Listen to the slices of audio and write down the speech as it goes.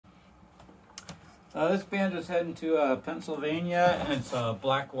This banjo's heading to Pennsylvania, and it's a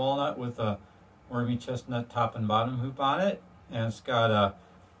black walnut with a wormy chestnut top and bottom hoop on it, and it's got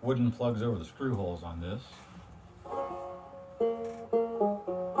wooden plugs over the screw holes on this.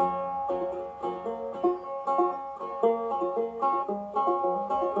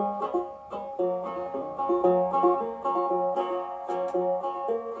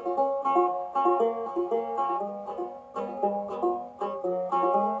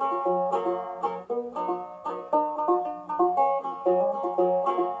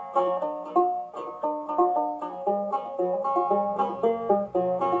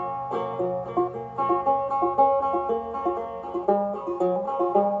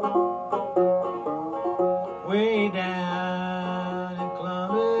 Way down in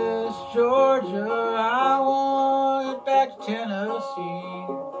Columbus, Georgia, I want it back to Tennessee.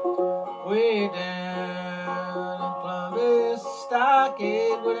 Way down in Columbus,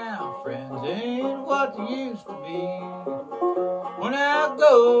 Stockade, way down, friends ain't what they used to be. When I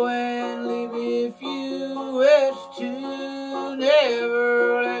go and leave, if you wish to,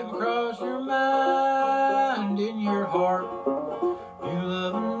 never let me cross your mind. In your heart, you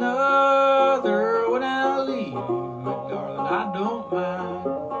love another. When I leave, but darling, I don't mind.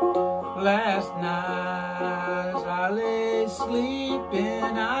 Last night as I lay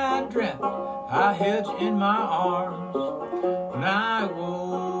sleeping, I dreamt I held you in my arms. When I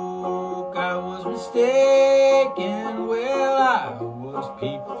woke, I was mistaken. Well, I was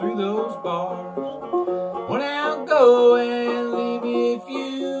peeping through those bars. When I go and leave, if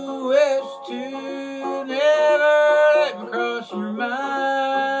you wish to, never let me cross your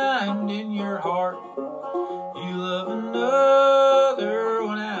mind. In your heart, you love another.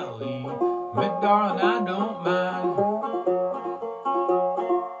 When I leave, but darling, I don't mind.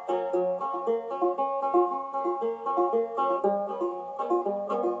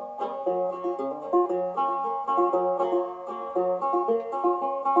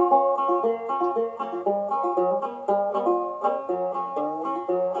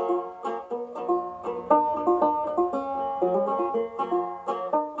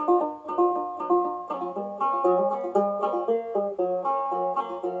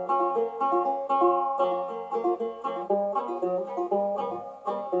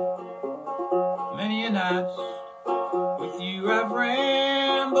 Many a nights with you I've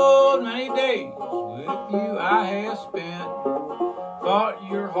rambled, many days with you I have spent. Thought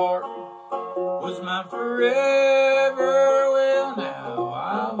your heart was mine forever. Well, now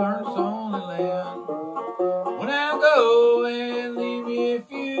I learned it's only land. When I go and leave,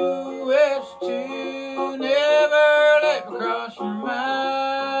 if you wish to, never let me cross your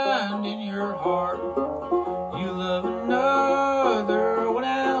mind. In your heart, you love another. When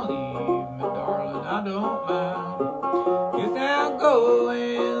I leave, my darling, I don't mind. If I go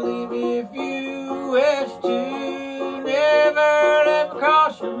and leave, if you wish to, never let me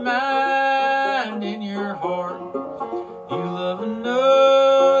cross your mind. In your heart, you love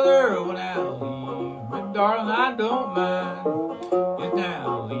another. When I leave, my darling, I don't mind. If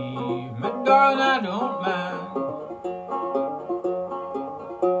I leave, my darling, I don't mind.